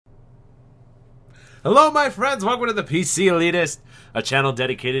Hello, my friends. Welcome to the PC Elitist, a channel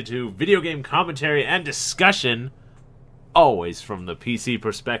dedicated to video game commentary and discussion, always from the PC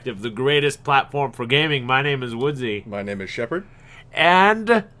perspective, the greatest platform for gaming. My name is Woodsie. My name is Shepard.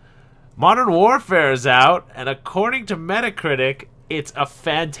 And Modern Warfare is out, and according to Metacritic, it's a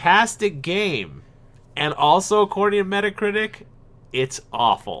fantastic game. And also, according to Metacritic, it's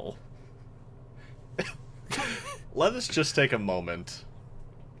awful. Let us just take a moment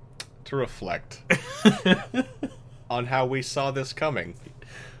to reflect on how we saw this coming.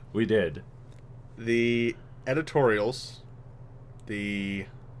 We did. The editorials, the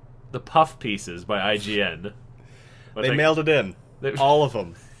puff pieces by IGN. They mailed it in. All of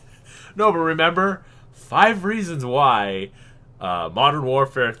them. No, but remember, 5 reasons why Modern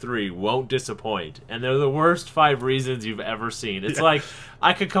Warfare 3 won't disappoint. And they're the worst 5 reasons you've ever seen. It's like,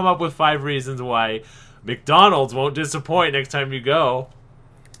 I could come up with 5 reasons why McDonald's won't disappoint next time you go.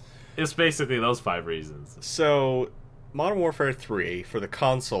 It's basically those 5 reasons. So, Modern Warfare 3 for the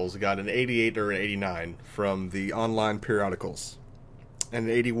consoles got an 88 or an 89 from the online periodicals, and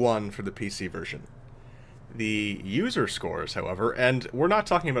an 81 for the PC version. The user scores, however, and we're not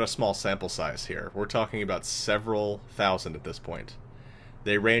talking about a small sample size here. We're talking about several thousand at this point.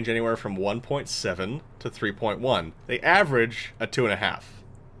 They range anywhere from 1.7 to 3.1. They average a 2.5.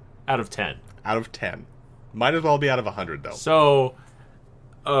 Out of 10. Out of 10. Might as well be out of 100, though. So,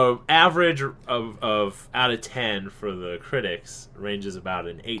 average of out of 10 for the critics ranges about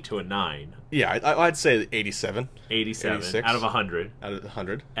an 8 to a 9. Yeah, I'd say 87. 87 86. out of 100. Out of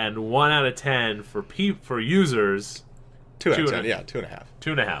 100. And 1 out of 10 for users. 2 out of 10, yeah, 2.5.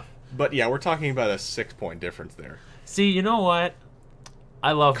 2.5. But yeah, we're talking about a 6-point difference there. See, you know what?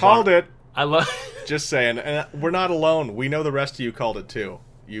 I love called it. I love. Just saying, and we're not alone. We know the rest of you called it too.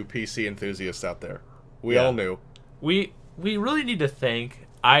 You PC enthusiasts out there, we all knew. We really need to thank.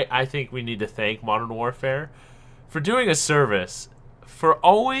 I think we need to thank Modern Warfare for doing a service, for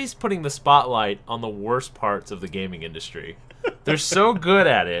always putting the spotlight on the worst parts of the gaming industry. They're so good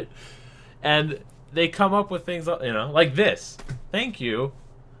at it, and they come up with things, like this. Thank you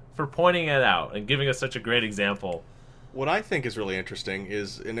for pointing it out and giving us such a great example. What I think is really interesting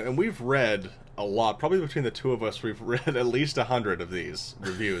is, and we've read a lot, probably between the two of us, we've read at least 100 of these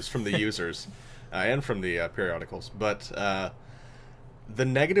reviews from the users and from the periodicals, but the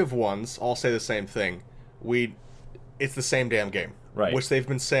negative ones all say the same thing. It's the same damn game. Right. Which they've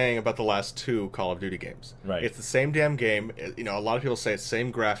been saying about the last 2 Call of Duty games. Right. It's the same damn game. A lot of people say it's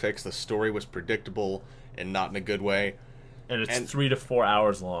same graphics, the story was predictable and not in a good way. And it's 3 to 4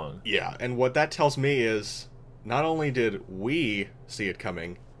 hours long. Yeah, and what that tells me is, not only did we see it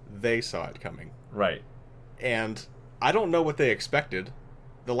coming, they saw it coming. Right. And I don't know what they expected.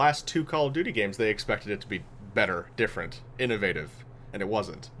 The last 2 Call of Duty games, they expected it to be better, different, innovative. And it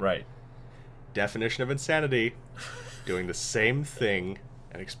wasn't. Right. Definition of insanity. Doing the same thing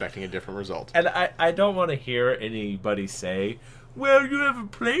and expecting a different result. And I don't want to hear anybody say, well, you haven't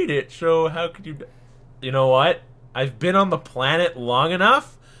played it, so how could you... You know what? I've been on the planet long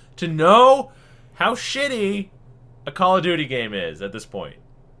enough to know how shitty a Call of Duty game is at this point.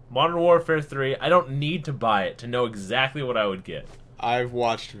 Modern Warfare 3, I don't need to buy it to know exactly what I would get. I've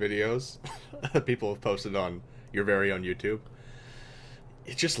watched videos that people have posted on your very own YouTube.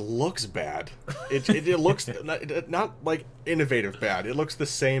 It just looks bad. It looks not like innovative bad. It looks the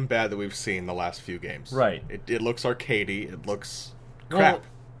same bad that we've seen the last few games. Right. It looks arcadey. It looks crap. Well,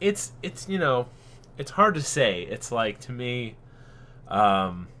 it's it's hard to say. It's like, to me,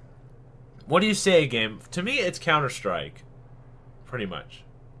 what do you say a game? To me, it's Counter-Strike, pretty much.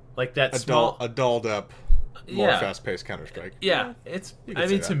 Like that a dolled up, more fast-paced Counter-Strike. Yeah, it's. I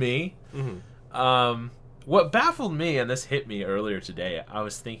mean, to me, what baffled me, and this hit me earlier today, I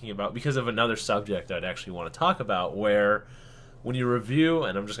was thinking about, because of another subject I'd actually want to talk about, where when you review,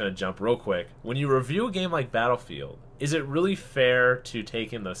 and I'm just going to jump real quick, when you review a game like Battlefield, is it really fair to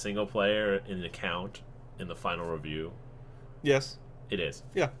take in the single player in account in the final review? Yes. It is?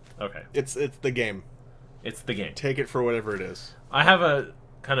 Yeah. Okay. It's the game. It's the game. Take it for whatever it is. I have a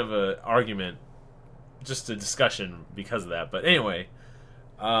kind of a argument, just a discussion because of that, but anyway,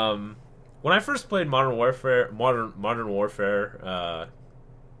 when I first played Modern Warfare 1,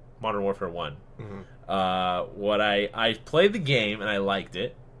 I played the game and I liked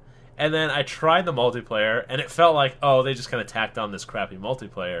it, and then I tried the multiplayer, and it felt like, oh, they just kind of tacked on this crappy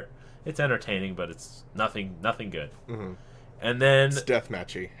multiplayer. It's entertaining, but it's nothing good. Mm-hmm. And then it's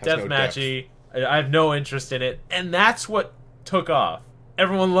deathmatchy. Deathmatchy. I have no interest in it, and that's what took off.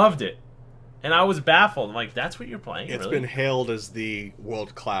 Everyone loved it. And I was baffled. I'm like, that's what you're playing? It's really? been hailed as the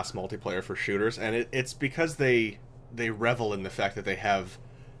world-class multiplayer for shooters, and it's because they revel in the fact that they have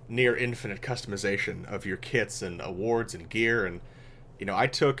near infinite customization of your kits and awards and gear. And I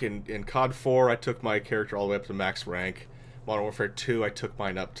took in COD 4, I took my character all the way up to max rank. Modern Warfare 2, I took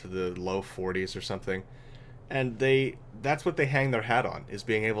mine up to the low 40s or something. And that's what they hang their hat on, is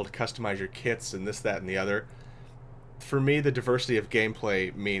being able to customize your kits and this, that, and the other. For me, the diversity of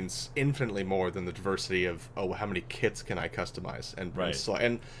gameplay means infinitely more than the diversity of, how many kits can I customize?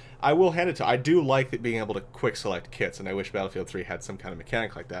 And I will hand it to, I do like being able to quick select kits, and I wish Battlefield 3 had some kind of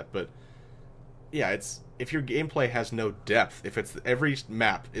mechanic like that, but yeah, if your gameplay has no depth, if every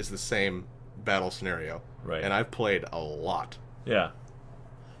map is the same battle scenario, right? And I've played a lot. Yeah.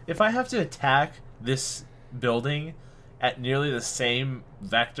 If I have to attack this building at nearly the same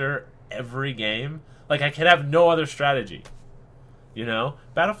vector every game, like, I can have no other strategy.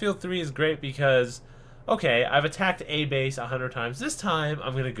 Battlefield 3 is great because, okay, I've attacked A base 100 times. This time,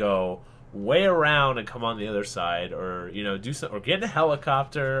 I'm going to go way around and come on the other side, or, do something, or get in a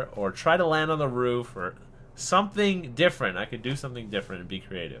helicopter, or try to land on the roof, or something different. I could do something different and be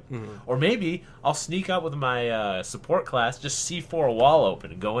creative. Mm-hmm. Or maybe I'll sneak up with my support class, just C4 a wall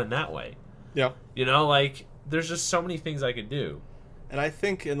open and go in that way. Yeah. There's just so many things I could do. And I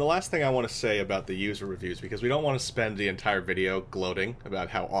think, and the last thing I want to say about the user reviews, because we don't want to spend the entire video gloating about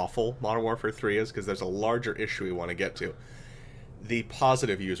how awful Modern Warfare 3 is, because there's a larger issue we want to get to. The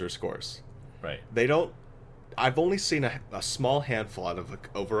positive user scores. Right. I've only seen a small handful out of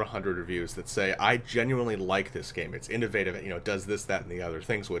over 100 reviews that say, I genuinely like this game. It's innovative, it does this, that, and the other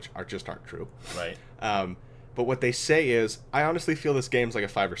things, which aren't true. Right. But what they say is, I honestly feel this game's like a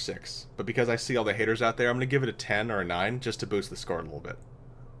 5 or 6. But because I see all the haters out there, I'm going to give it a 10 or a 9 just to boost the score a little bit.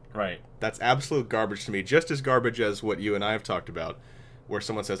 Right. That's absolute garbage to me. Just as garbage as what you and I have talked about, where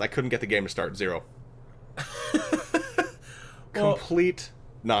someone says, I couldn't get the game to start 0. Complete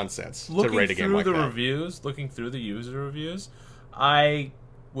nonsense to rate a game like that. Looking through the user reviews, I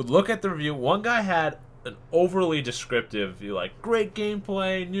would look at the review. One guy had an overly descriptive, great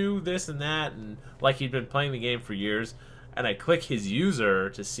gameplay, new this and that, and like he'd been playing the game for years. And I click his user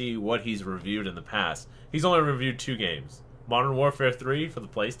to see what he's reviewed in the past. He's only reviewed 2 games: Modern Warfare 3 for the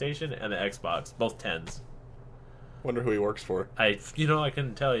PlayStation and the Xbox, both 10s. Wonder who he works for. I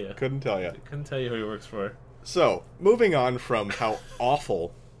couldn't tell you. Couldn't tell you. I couldn't tell you who he works for. So, moving on from how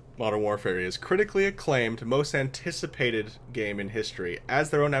awful Modern Warfare is, critically acclaimed, most anticipated game in history,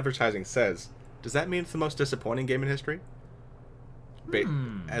 as their own advertising says. Does that mean it's the most disappointing game in history?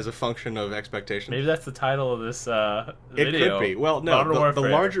 As a function of expectations? Maybe that's the title of this video. It could be. Well, no, the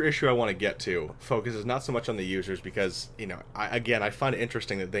larger issue I want to get to focuses not so much on the users because, I find it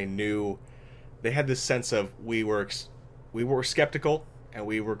interesting that they had this sense of we were skeptical and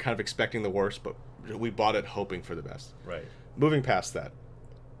we were kind of expecting the worst, but we bought it hoping for the best. Right. Moving past that,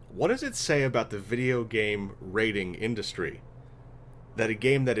 what does it say about the video game rating industry that a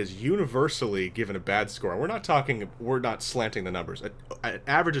game that is universally given a bad score, and we're not slanting the numbers, an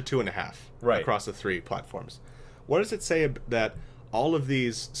average of 2.5 across the 3 platforms. What does it say that all of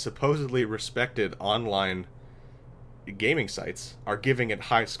these supposedly respected online gaming sites are giving it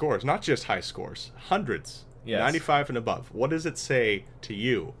high scores? Not just high scores, hundreds, 95 and above. What does it say to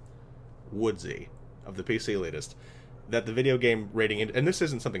you, Woodsie of the PC Elitist, that the video game rating, and this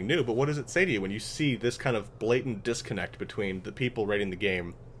isn't something new, but what does it say to you when you see this kind of blatant disconnect between the people rating the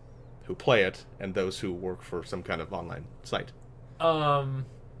game who play it and those who work for some kind of online site?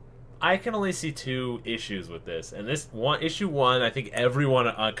 I can only see 2 issues with this, and issue 1, I think everyone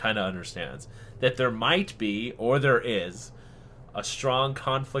kind of understands that there might be, or there is, a strong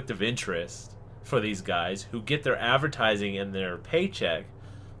conflict of interest for these guys who get their advertising and their paycheck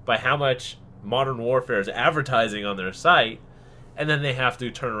by how much Modern Warfare is advertising on their site, and then they have to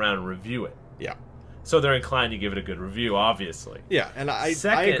turn around and review it. Yeah. So they're inclined to give it a good review, obviously. Yeah, and I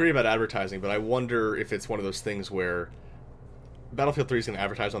agree about advertising, but I wonder if it's one of those things where Battlefield 3 is going to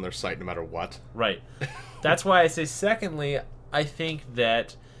advertise on their site no matter what. Right. That's why I say, secondly, I think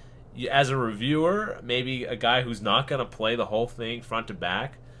that as a reviewer, maybe a guy who's not going to play the whole thing front to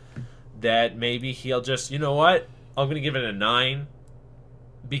back, that maybe he'll just, I'm going to give it a 9,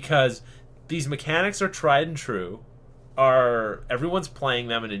 because these mechanics are tried and true. Everyone's playing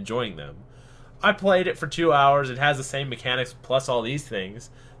them and enjoying them. I played it for 2 hours. It has the same mechanics plus all these things.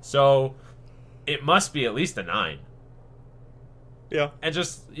 So it must be at least a 9. Yeah. And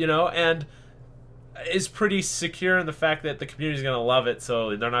just, and is pretty secure in the fact that the community's going to love it,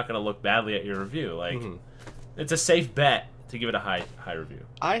 so they're not going to look badly at your review. It's a safe bet to give it a high review.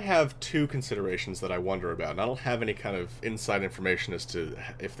 I have 2 considerations that I wonder about, and I don't have any kind of inside information as to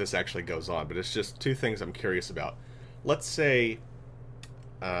if this actually goes on, but it's just 2 things I'm curious about. Let's say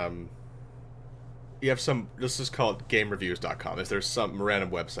you have some, let's just call it GameReviews.com. If there's some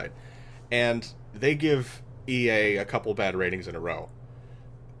random website, and they give EA a couple bad ratings in a row,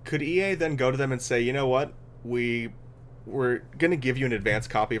 could EA then go to them and say, you know what, we're going to give you an advanced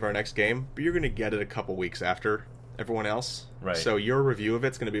copy of our next game, but you're going to get it a couple weeks after everyone else. Right. So your review of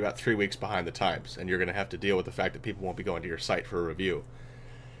it's going to be about 3 weeks behind the times, and you're going to have to deal with the fact that people won't be going to your site for a review.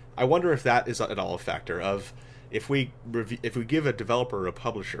 I wonder if that is at all a factor of if we give a developer or a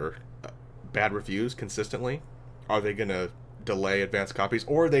publisher bad reviews consistently, are they going to delay advanced copies,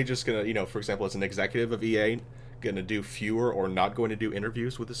 or are they just going to, you know, for example, as an executive of EA, going to do fewer or not going to do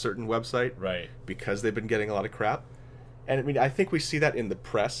interviews with a certain website, right, because they've been getting a lot of crap? And I mean, I think we see that in the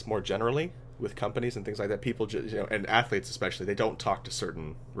press more generally with companies and things like that. People just, you know, and athletes especially, they don't talk to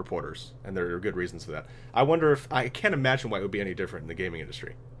certain reporters, and there are good reasons for that. I wonder if, I can't imagine why it would be any different in the gaming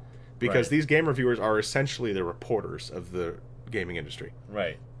industry, because these game reviewers are essentially the reporters of the gaming industry.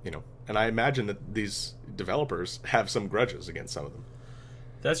 Right. You know, and I imagine that these developers have some grudges against some of them.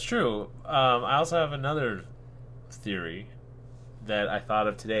 That's true. I also have another theory that I thought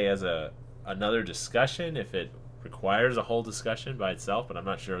of today as another discussion, if it requires a whole discussion by itself, but I'm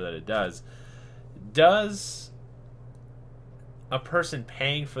not sure that it does. Does a person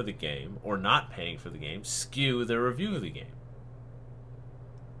paying for the game or not paying for the game skew their review of the game?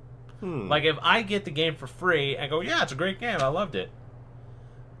 Like, if I get the game for free, I go, yeah, it's a great game, I loved it.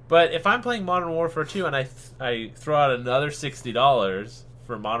 But if I'm playing Modern Warfare 2 and I throw out another $60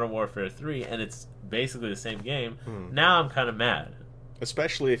 for Modern Warfare 3 and it's basically the same game, now I'm kind of mad.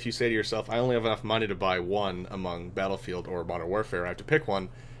 Especially if you say to yourself, I only have enough money to buy one among Battlefield or Modern Warfare, I have to pick one.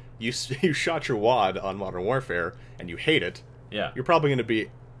 You shot your wad on Modern Warfare and you hate it. Yeah. You're probably going to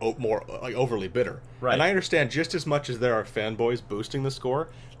be more like overly bitter. Right. And I understand, just as much as there are fanboys boosting the score,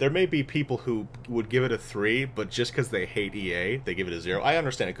 there may be people who would give it a 3, but just because they hate EA, they give it a 0. I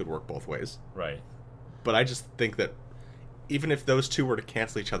understand it could work both ways. Right. But I just think that even if those two were to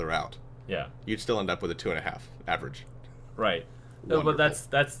cancel each other out, yeah, you'd still end up with a 2.5 average. Right. No, but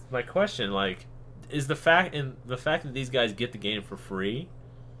that's my question. Like, is the fact that these guys get the game for free,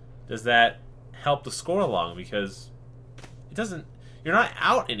 does that help the score along? Because it doesn't. You're not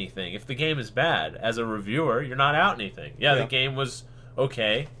out anything if the game is bad. As a reviewer, you're not out anything. Yeah, the game was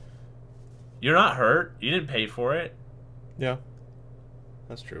okay. You're not hurt. You didn't pay for it. Yeah,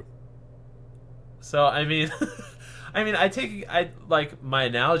 that's true. So I mean, I like my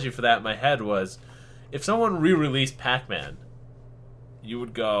analogy for that in my head was, if someone re-released Pac-Man, you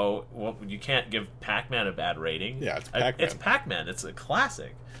would go, well, you can't give Pac-Man a bad rating. Yeah, it's Pac-Man. It's Pac-Man. It's a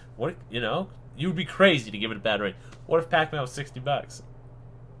classic. What, you know? You would be crazy to give it a bad rating. What if Pac-Man was $60?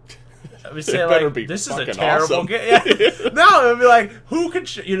 I would say, like, this is a terrible awesome game. Yeah. No, it would be like, who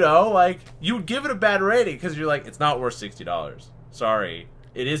could, you know, like, you would give it a bad rating because you're like, it's not worth $60. Sorry.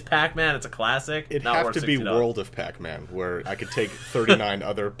 It is Pac-Man. It's a classic. It'd not have worth to be $60. World of Pac-Man, where I could take 39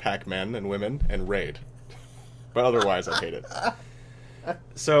 other Pac-Men and women and raid. But otherwise, I hate it.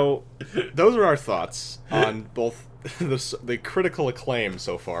 So, those are our thoughts on both the critical acclaim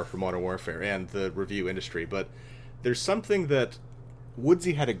so far for Modern Warfare and the review industry. But there's something that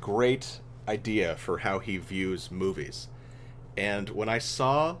Woodsie had a great idea for how he views movies. And when I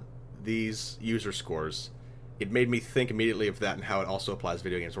saw these user scores, it made me think immediately of that and how it also applies to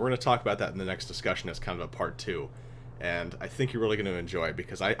video games. We're going to talk about that in the next discussion as kind of a part 2. And I think you're really going to enjoy it,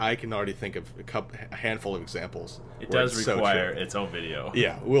 because I can already think of a handful of examples. It does require its own video.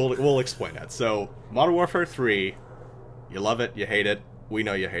 Yeah, we'll explain that. So, Modern Warfare 3, you love it, you hate it. We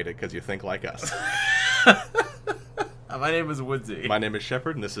know you hate it because you think like us. My name is Woodsie. My name is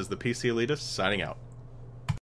Shepard, and this is the PC Elitists, signing out.